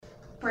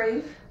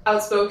brave,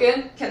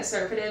 outspoken,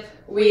 conservative.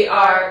 We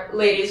are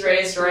Ladies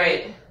Raised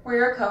Right. We're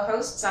your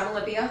co-hosts. I'm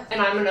Olivia.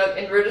 And I'm Anouk,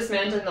 and we're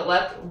dismantling the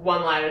left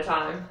one line at a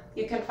time.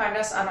 You can find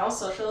us on all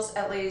socials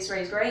at Ladies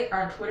Raised Right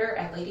or on Twitter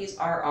at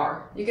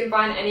LadiesRR. You can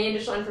find any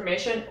additional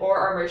information or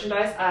our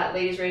merchandise at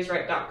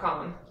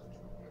ladiesraisedright.com.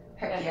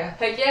 Heck yeah.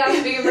 Heck yeah,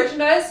 speaking of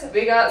merchandise,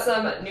 we got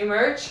some new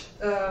merch.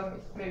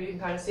 Maybe you can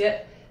kind of see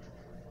it.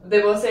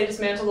 They both say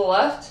dismantle the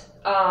left.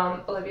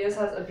 Olivia's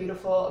has a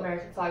beautiful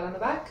American flag on the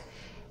back.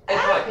 It's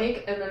hot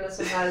pink, and then this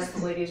one has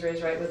the Ladies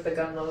Raised Right with the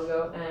gun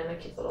logo and a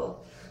cute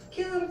little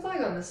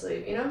flag on the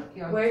sleeve, you know?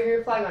 Yeah. Wear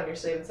your flag on your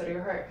sleeve instead of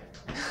your heart.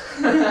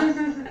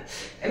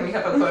 And we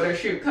have a photo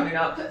shoot coming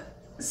up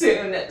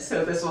soon,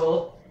 so this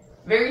will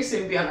very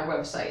soon be on our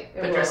website.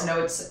 But just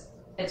know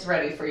it's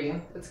ready for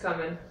you. It's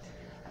coming.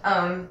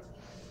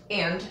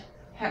 And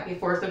happy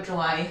 4th of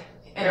July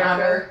in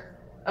honor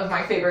of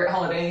my favorite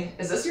holiday.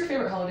 Is this your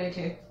favorite holiday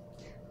too?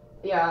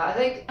 Yeah, I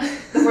think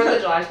the 4th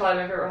of July is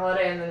probably my favorite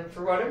holiday, and then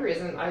for whatever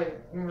reason, I'm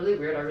really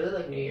weird. I really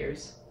like New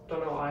Year's.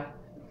 Don't know why.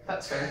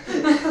 That's fair.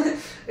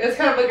 It's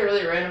kind of like a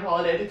really random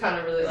holiday to kind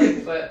of really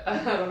like, but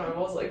I don't know, I've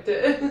always liked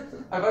it.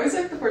 I've always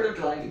liked the 4th of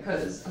July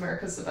because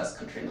America's the best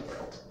country in the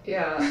world.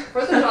 Yeah.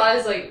 4th of July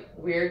is like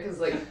weird because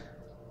like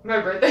my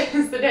birthday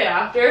is the day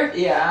after.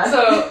 Yeah.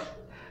 So,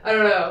 I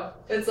don't know.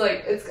 It's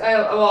like,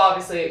 well,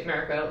 obviously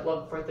America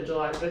loved 4th of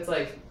July, but it's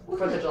like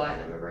 4th of July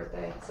and then my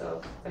birthday,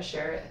 so I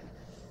share it.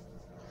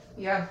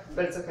 Yeah.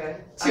 But it's okay.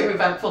 Two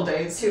eventful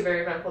days. Two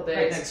very eventful days.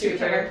 Right next to Two each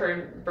very other.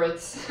 important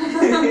births.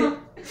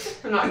 I'm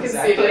not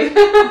Exactly.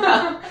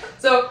 conceding.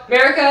 So,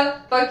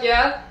 America, fuck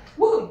yeah.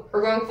 Woo!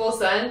 We're going full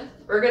send.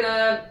 We're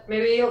gonna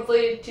maybe,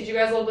 hopefully, teach you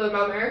guys a little bit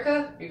about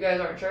America. If you guys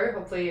aren't sure,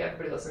 hopefully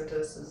everybody listening to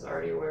this is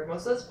already aware of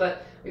most of this,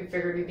 but we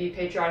figured we'd be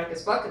patriotic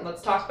as fuck and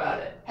let's talk about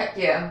it. Heck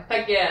yeah.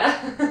 Heck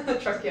yeah.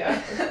 Truck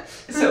yeah.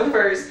 So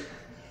first,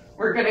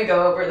 we're gonna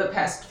go over the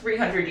past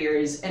 300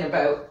 years in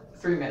about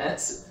 3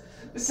 minutes.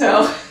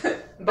 So,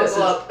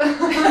 Buckle up.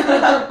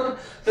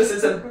 This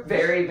is a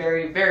very,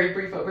 very, very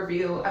brief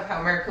overview of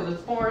how America was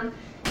born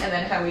and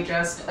then how we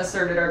just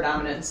asserted our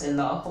dominance in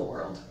the whole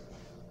world.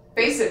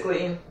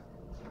 Basically,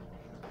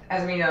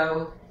 as we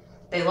know,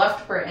 they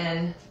left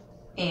Britain,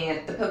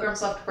 and the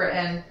Pilgrims left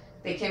Britain,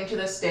 they came to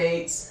the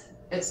States,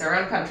 it's their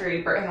own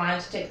country, Britain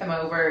wanted to take them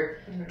over.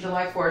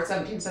 July 4th,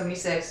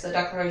 1776, the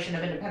Declaration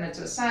of Independence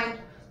was signed,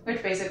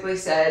 which basically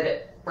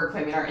said, we're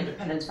claiming our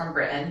independence from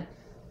Britain.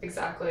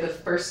 Exactly. The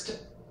first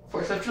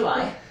 4th of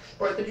July.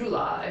 4th of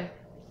July.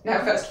 Now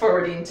fast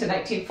forwarding to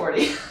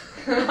 1940.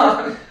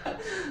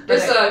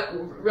 Just a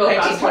real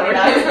fast forward.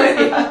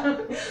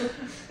 1929.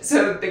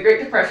 So the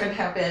Great Depression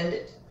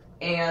happened,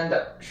 and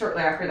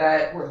shortly after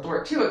that, World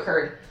War II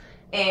occurred.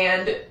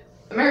 And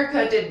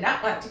America did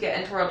not want to get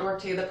into World War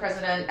II. The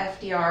president,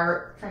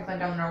 FDR, Franklin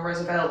Delano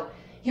Roosevelt,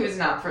 he was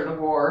not for the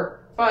war.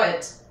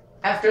 But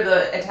after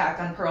the attack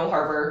on Pearl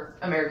Harbor,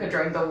 America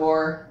joined the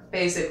war.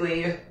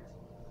 Basically,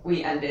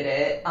 we ended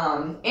it.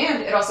 And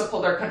it also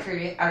pulled our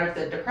country out of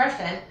the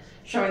Depression,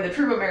 showing the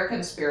true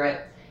American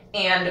spirit.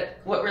 And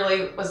what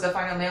really was the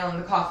final nail in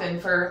the coffin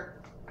for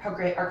how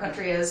great our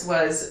country is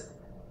was,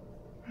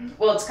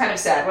 well, it's kind of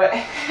sad what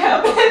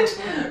happened,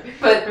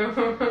 but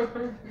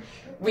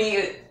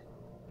we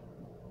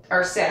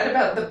are sad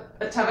about the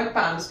atomic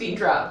bombs being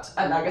dropped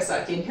on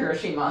Nagasaki and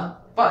Hiroshima,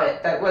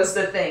 but that was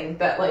the thing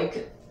that,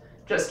 like,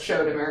 just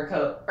showed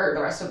America, or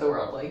the rest of the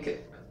world,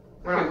 like,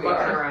 we're not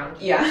fucking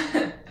around.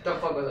 Yeah. Don't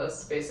fuck with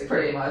us, basically.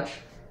 Pretty much.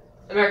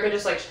 America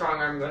just like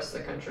strong-armed the rest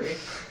of the country.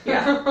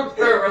 Yeah. Or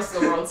the rest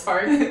of the world,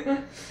 sorry.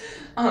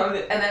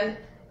 And then,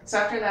 so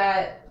after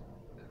that,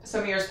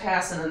 some years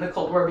pass and then the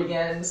Cold War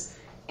begins.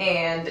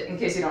 And in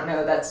case you don't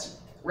know, that's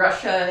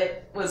Russia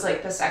was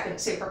like the second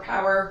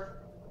superpower.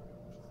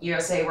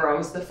 USA were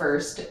always the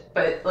first.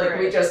 But like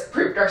we just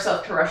proved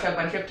ourselves to Russia a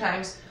bunch of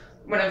times.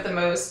 One of the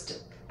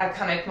most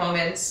iconic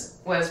moments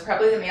was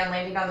probably the man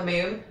landing on the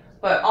moon.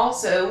 But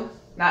also,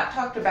 not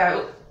talked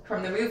about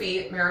from the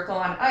movie Miracle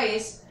on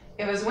Ice,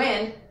 it was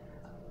when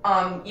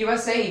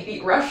USA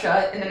beat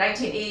Russia in the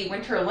 1980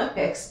 Winter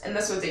Olympics, and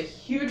this was a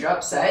huge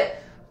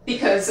upset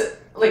because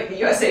like the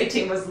USA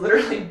team was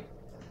literally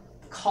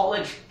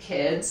college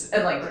kids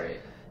and like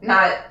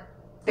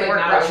they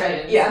weren't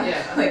Russian.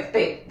 Yeah. Like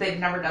they'd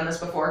never done this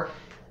before,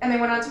 and they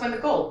went on to win the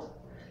gold.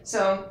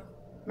 So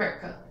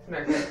America,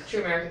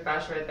 true American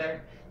fashion right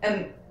there.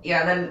 And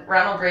yeah, then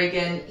Ronald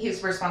Reagan,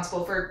 he's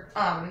responsible for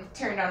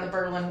tearing down the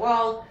Berlin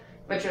Wall,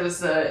 which was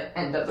the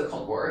end of the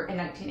Cold War in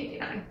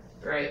 1989.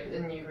 Right,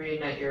 and you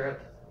reunite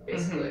Europe,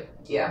 basically.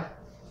 Mm-hmm. Yeah.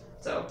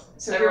 So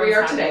here we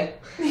are today.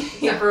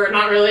 Except for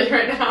not really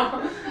right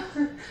now.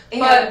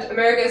 But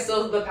America is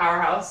still the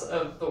powerhouse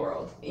of the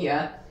world.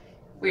 Yeah.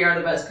 We are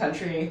the best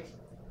country,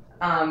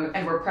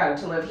 and we're proud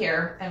to live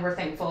here, and we're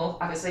thankful,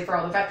 obviously, for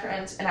all the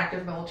veterans and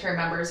active military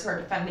members who are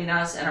defending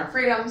us and our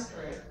freedoms.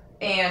 Right.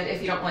 And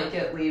if you don't like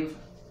it, leave.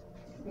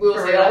 We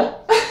will say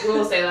that. We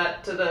will say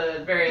that to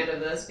the very end of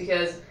this,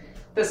 because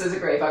this is a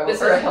grave I will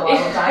for a hill I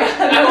will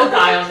die. I will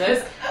die on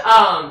this.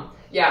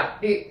 Yeah,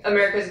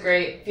 America's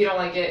great. If you don't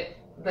like it,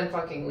 then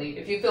fucking leave.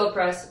 If you feel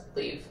oppressed,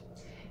 leave.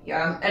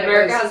 Yeah. And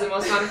America has the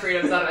most amount of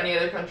freedoms out of any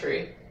other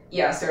country.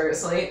 Yeah,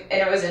 seriously.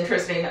 And it was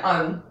interesting.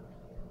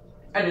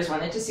 I just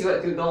wanted to see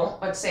what Google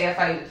would say if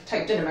I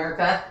typed in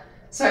America.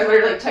 So I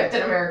literally typed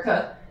in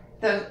America.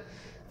 The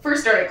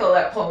first article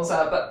that pulls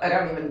up,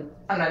 I'm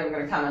not even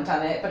going to comment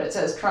on it, but it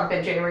says Trump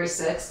and January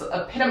 6th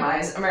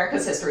epitomize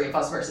America's history of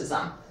us versus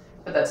them.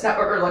 But that's not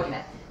what we're looking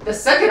at. The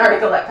second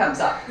article that comes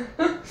up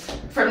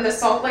from the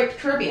Salt Lake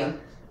Tribune.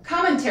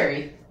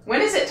 Commentary.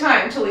 When is it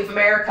time to leave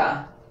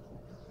America?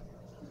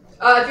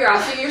 If you're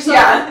asking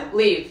yourself,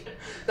 leave.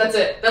 That's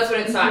it. That's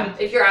when it's time.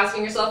 If you're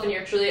asking yourself and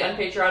you're truly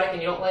unpatriotic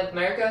and you don't love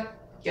America,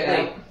 Get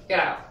out. Get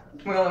out.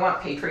 We only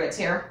want patriots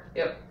here.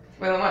 Yep.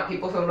 We only want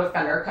people who will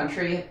defend our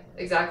country.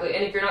 Exactly.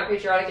 And if you're not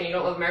patriotic and you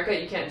don't love America,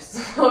 you can't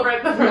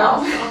celebrate the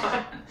No.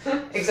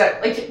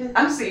 Exactly. Like,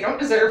 honestly, you don't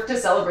deserve to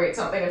celebrate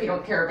something if you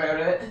don't care about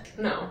it.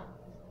 No.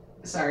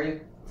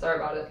 Sorry. Sorry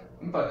about it.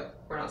 But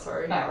we're not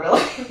sorry. Not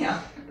really.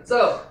 Yeah.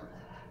 So,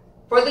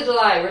 4th of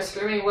July, we're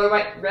screaming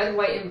red,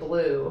 white, and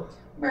blue.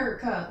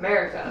 America.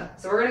 America.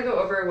 So we're going to go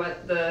over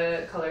what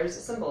the colors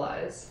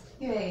symbolize.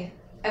 Yay.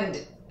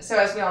 And so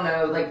as we all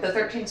know, like, the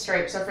 13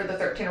 stripes are for the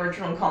 13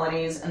 original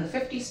colonies, and the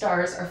 50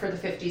 stars are for the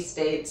 50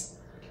 states.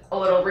 A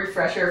little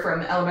refresher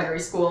from elementary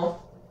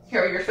school.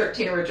 Here are your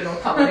 13 original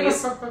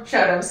colonies.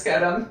 Shout 'em,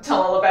 scout 'em,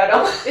 tell all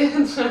about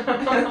 'em.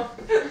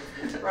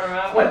 Run 'em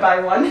out. One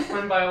by one.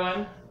 One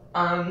by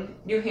one.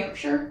 New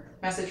Hampshire,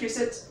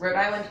 Massachusetts, Rhode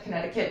Island,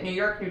 Connecticut, New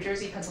York, New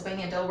Jersey,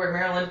 Pennsylvania, Delaware,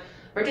 Maryland,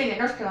 Virginia,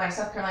 North Carolina,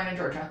 South Carolina, and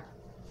Georgia.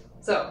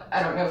 So,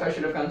 I don't know if I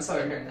should have gone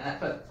slower during that,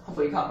 but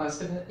hopefully you caught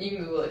most of it. You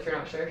can Google it if you're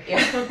not sure.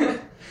 Yeah.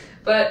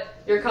 But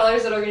your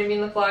colors that are going to be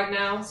in the flag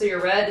now, so your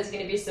red is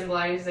going to be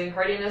symbolizing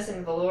hardiness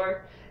and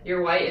valor,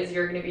 your white is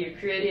going to be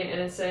purity and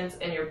innocence,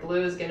 and your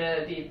blue is going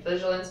to be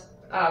vigilance,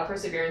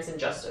 perseverance, and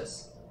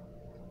justice.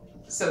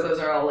 So those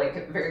are all,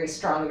 like, very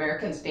strong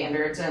American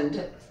standards,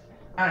 and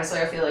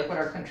honestly, I feel like what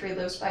our country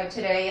lives by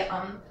today,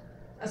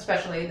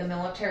 especially the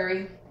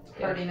military,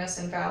 hardiness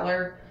and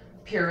valor,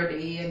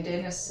 purity and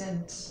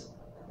innocence.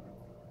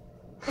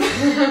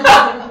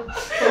 I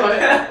don't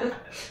know.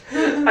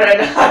 In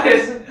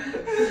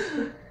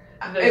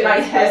my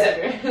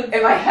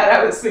head,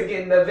 I was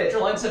thinking the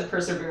vigilance and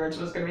perseverance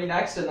was going to be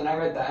next, and then I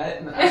read that,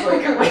 and then I was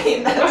like,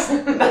 wait, that's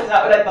not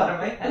what I thought in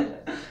my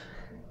head.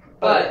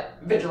 But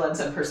vigilance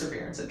and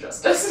perseverance and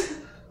justice.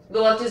 The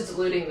left is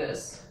diluting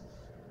this.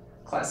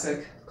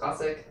 Classic.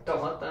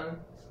 Don't let them.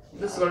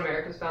 This is what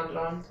America's founded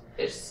on.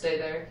 It should stay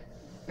there.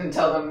 And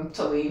tell them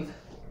to leave.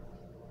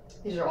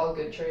 These are all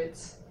good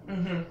traits.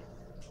 Mm-hmm.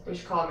 We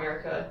should call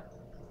America.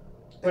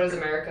 What is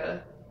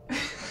America?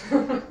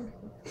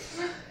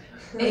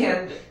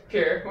 And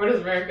pure. What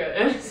is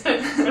America?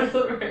 Innocent. What is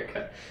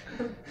America?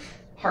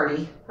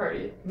 Hardy.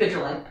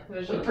 Vigilant.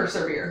 We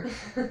persevere.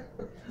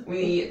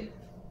 We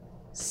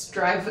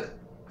strive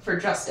for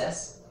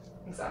justice.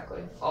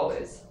 Exactly.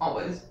 Always.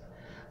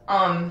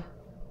 And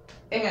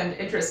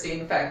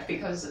interesting fact,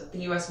 because the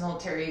U.S.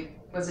 military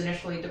was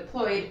initially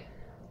deployed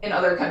in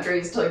other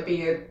countries to, like,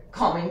 be a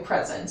calming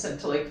presence and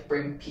to, like,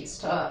 bring peace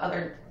to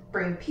other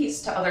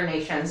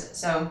nations.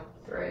 So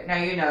now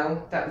you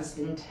know that was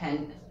the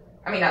intent.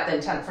 I mean, not the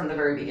intent from the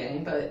very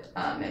beginning, but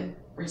in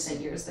recent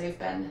years they've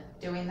been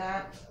doing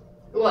that.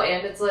 Well,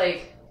 and it's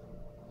like,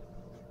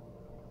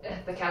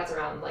 if the cat's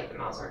around, like, the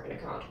mouse aren't going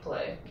to come out to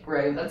play.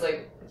 Right. That's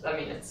like, I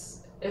mean,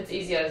 it's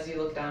easy as you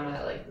look down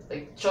at,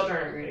 like children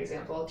are a great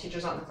example.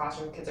 Teachers not in the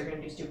classroom, kids are going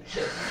to do stupid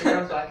shit. Teacher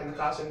comes back in the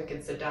classroom, the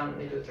kids sit down and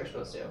they do what they're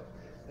supposed to.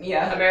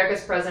 Yeah.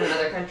 America's president in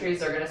other countries,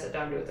 they're going to sit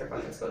down and do what they're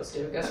fucking supposed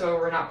to. Guess what?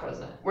 We're not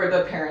president. We're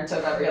the parent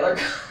of every other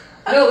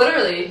No,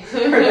 literally.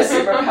 We're the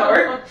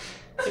superpower.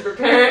 Super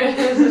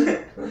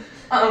parent.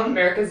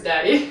 America's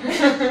daddy.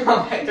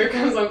 Oh my Here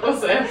comes Uncle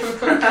Sam.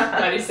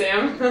 Daddy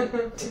Sam.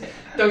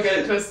 Don't get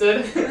it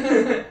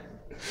twisted.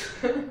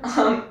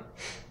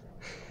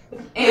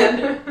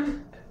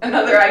 And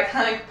another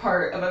iconic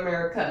part of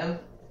America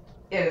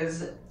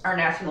is our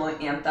national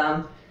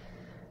anthem.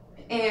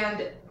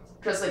 And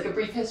just like a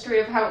brief history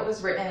of how it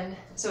was written.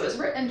 So it was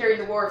written during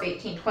the War of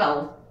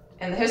 1812.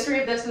 And the history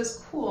of this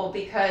is cool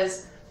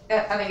because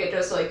I think it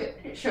just,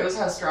 like, it shows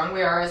how strong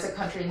we are as a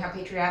country and how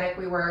patriotic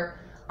we were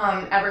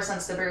ever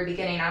since the very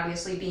beginning,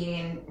 obviously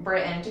being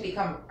Britain to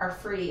become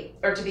free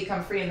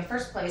in the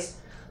first place,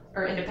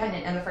 or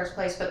independent in the first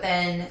place. But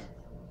then,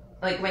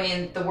 like,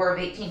 winning the War of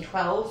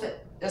 1812,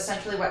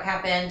 essentially what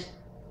happened,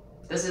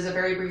 this is a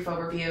very brief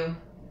overview,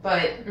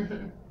 but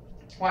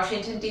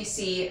Washington,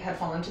 D.C. had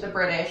fallen to the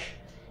British,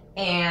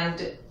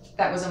 and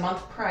that was a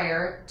month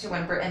prior to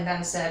when Britain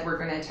then said, we're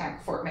going to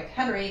attack Fort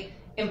McHenry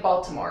in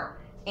Baltimore.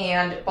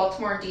 And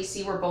Baltimore and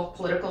D.C. were both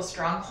political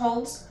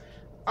strongholds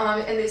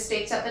in these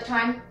states at the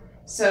time.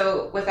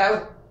 So with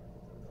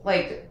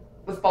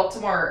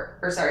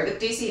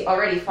D.C.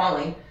 already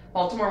falling,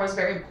 Baltimore was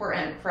very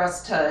important for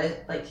us to,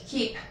 like,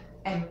 keep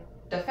and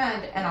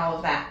defend and all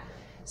of that.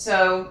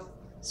 So,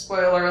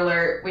 spoiler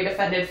alert, we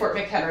defended Fort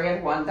McHenry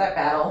and won that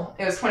battle.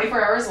 It was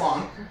 24 hours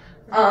long.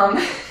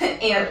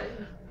 And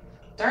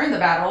during the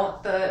battle,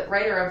 the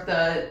writer of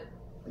the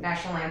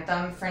national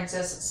anthem,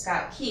 Francis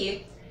Scott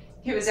Key,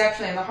 he was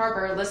actually in the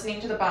harbor listening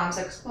to the bombs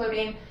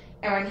exploding,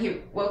 and when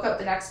he woke up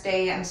the next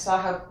day and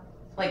saw how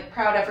like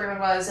proud everyone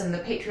was and the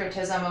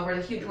patriotism over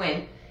the huge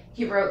win,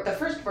 he wrote the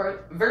first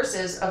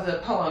verses of the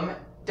poem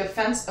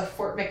Defense of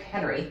Fort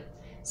McHenry.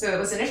 So it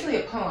was initially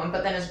a poem,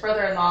 but then his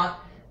brother-in-law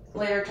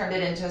later turned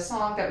it into a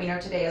song that we know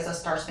today as a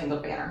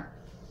Star-Spangled Banner.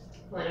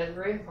 Land of the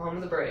brave, home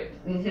of the brave.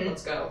 Mm-hmm.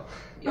 Let's go.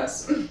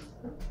 Yes. And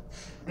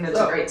it's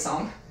a great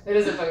song. It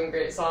is a fucking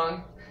great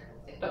song.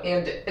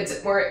 And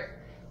it's more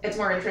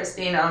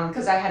interesting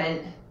because I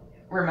hadn't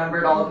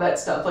remembered all of that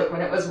stuff like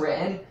when it was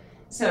written.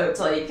 So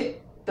it's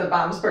like the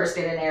bombs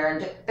bursting in air,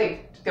 and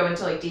they go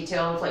into like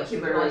detail of like he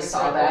literally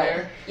saw that.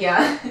 Fire.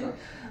 Yeah.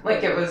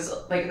 Like it was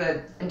like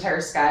the entire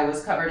sky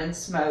was covered in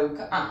smoke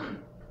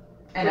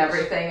and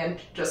everything, and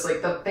just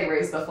like they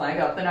raised the flag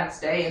up the next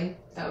day, and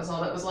that was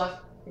all that was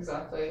left.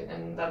 Exactly,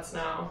 and that's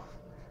now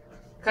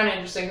kind of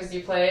interesting because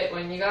you play it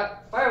when you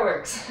got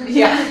fireworks.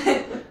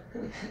 Yeah.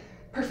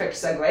 Perfect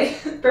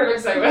segue.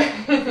 Perfect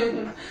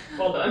segue.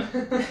 Well done.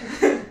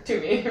 To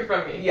me,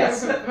 from me.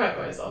 Yes. By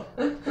myself.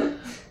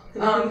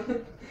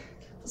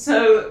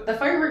 So the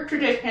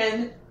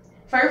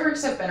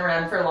fireworks have been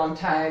around for a long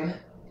time,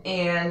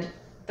 and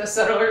the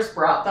settlers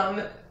brought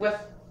them with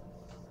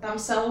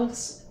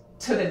themselves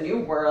to the New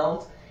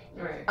World.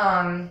 Right.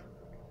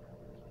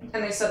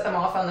 And they set them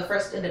off on the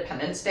first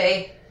Independence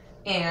Day,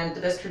 and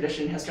this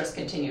tradition has just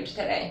continued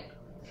today.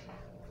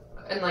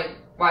 And like,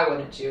 why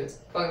wouldn't you? It's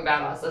fucking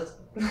badass. Let's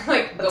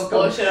go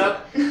blow shit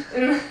up in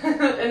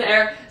the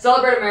air,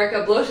 celebrate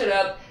America, blow shit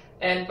up,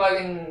 and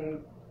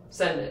fucking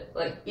send it.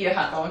 Like, Eat a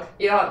hot dog.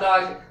 Eat a hot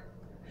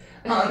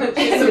dog.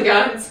 Shoot some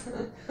guns.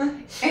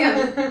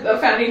 And the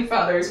founding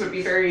fathers would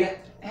be very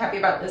happy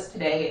about this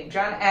today.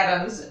 John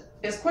Adams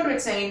is quoted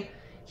saying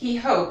he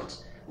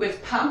hoped,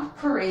 with pomp,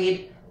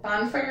 parade,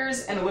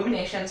 bonfires, and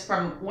illuminations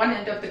from one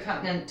end of the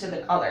continent to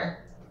the other.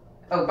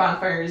 Oh,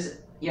 bonfires,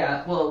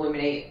 yeah, will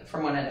illuminate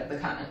from one end of the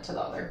continent to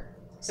the other.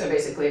 So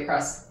basically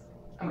across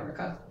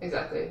America.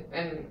 Exactly.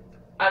 And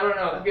I don't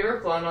know, have you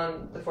ever flown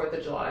on the 4th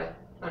of July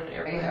on an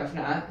airplane? I have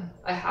not.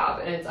 I have,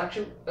 and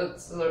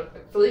it's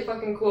really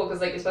fucking cool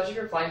because like especially if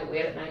you're flying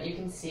late at night, you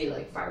can see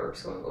like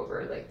fireworks going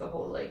over like the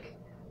whole like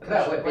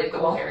that would be the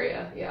cool. whole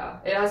area. Yeah,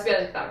 it has to be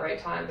at like that right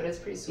time, but it's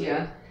pretty sweet.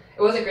 Yeah.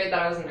 It wasn't great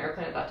that I was in an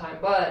airplane at that time,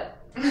 but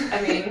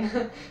I mean,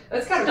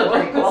 it's kind of Still cool.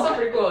 pretty cool. It's still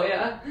pretty cool,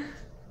 yeah.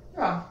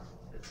 Yeah.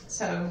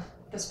 So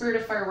the spirit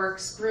of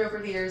fireworks grew over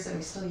the years, and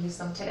we still use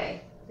them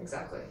today.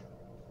 Exactly.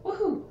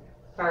 Woohoo!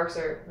 Fireworks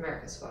are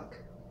America's fuck.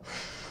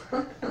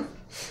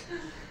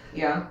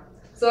 Yeah.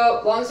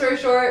 So, long story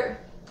short,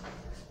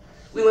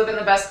 we live in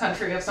the best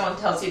country. If someone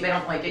tells you they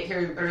don't like it here,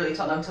 you literally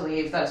tell them to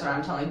leave. That's what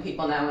I'm telling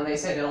people now when they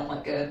say they don't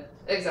like it.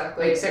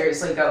 exactly. Like,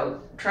 seriously, go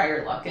try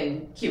your luck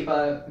in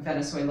Cuba,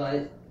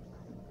 Venezuela,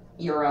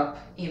 Europe,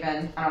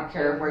 even. I don't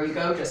care where you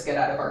go, just get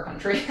out of our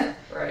country.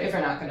 Right. If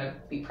you're not going to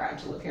be proud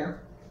to live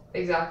here.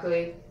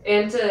 Exactly.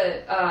 And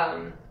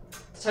to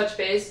touch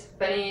base,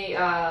 if any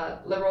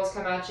liberals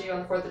come at you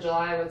on the 4th of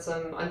July with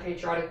some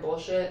unpatriotic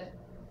bullshit,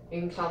 you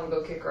can tell them to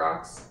go kick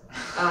rocks.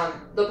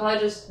 They'll probably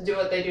just do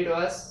what they do to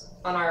us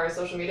on our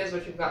social medias,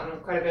 which we've gotten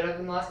quite a bit of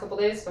in the last couple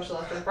of days, especially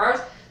after the fires.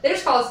 They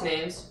just call us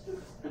names.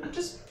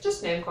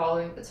 Just name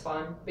calling. It's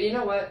fun. But you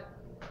know what?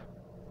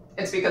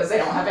 It's because they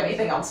don't have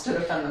anything else to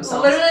defend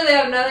themselves. Literally, they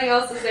have nothing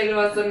else to say to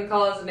us than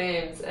call us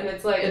names. And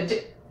it's like...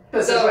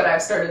 This is what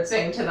I've started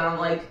saying to them,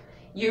 like,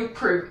 you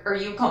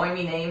calling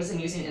me names and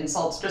using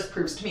insults just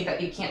proves to me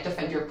that you can't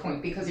defend your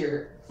point because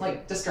you're,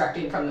 like,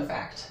 distracting from the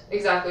fact.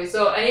 Exactly.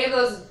 So any of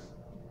those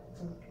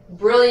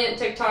brilliant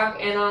TikTok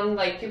and on,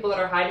 like, people that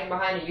are hiding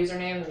behind a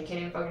username and you can't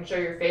even fucking show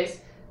your face,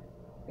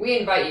 we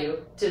invite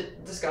you to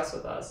discuss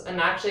with us and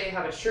actually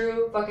have a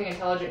true fucking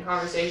intelligent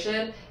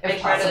conversation and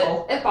If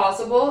possible. if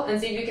possible,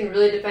 and see if you can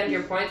really defend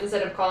your points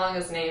instead of calling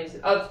us names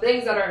of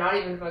things that are not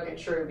even fucking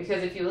true.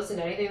 Because if you listen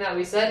to anything that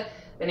we said,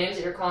 the names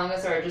that you're calling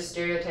us are just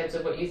stereotypes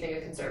of what you think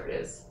of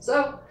conservatives.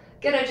 So,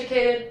 get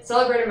educated,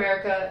 celebrate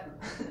America,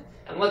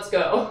 and let's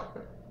go.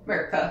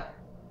 America.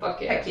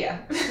 Fuck yeah. Heck yeah.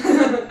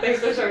 Thanks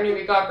for starting your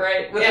week off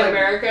right with With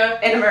America.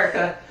 In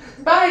America.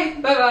 Bye!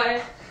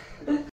 Bye-bye.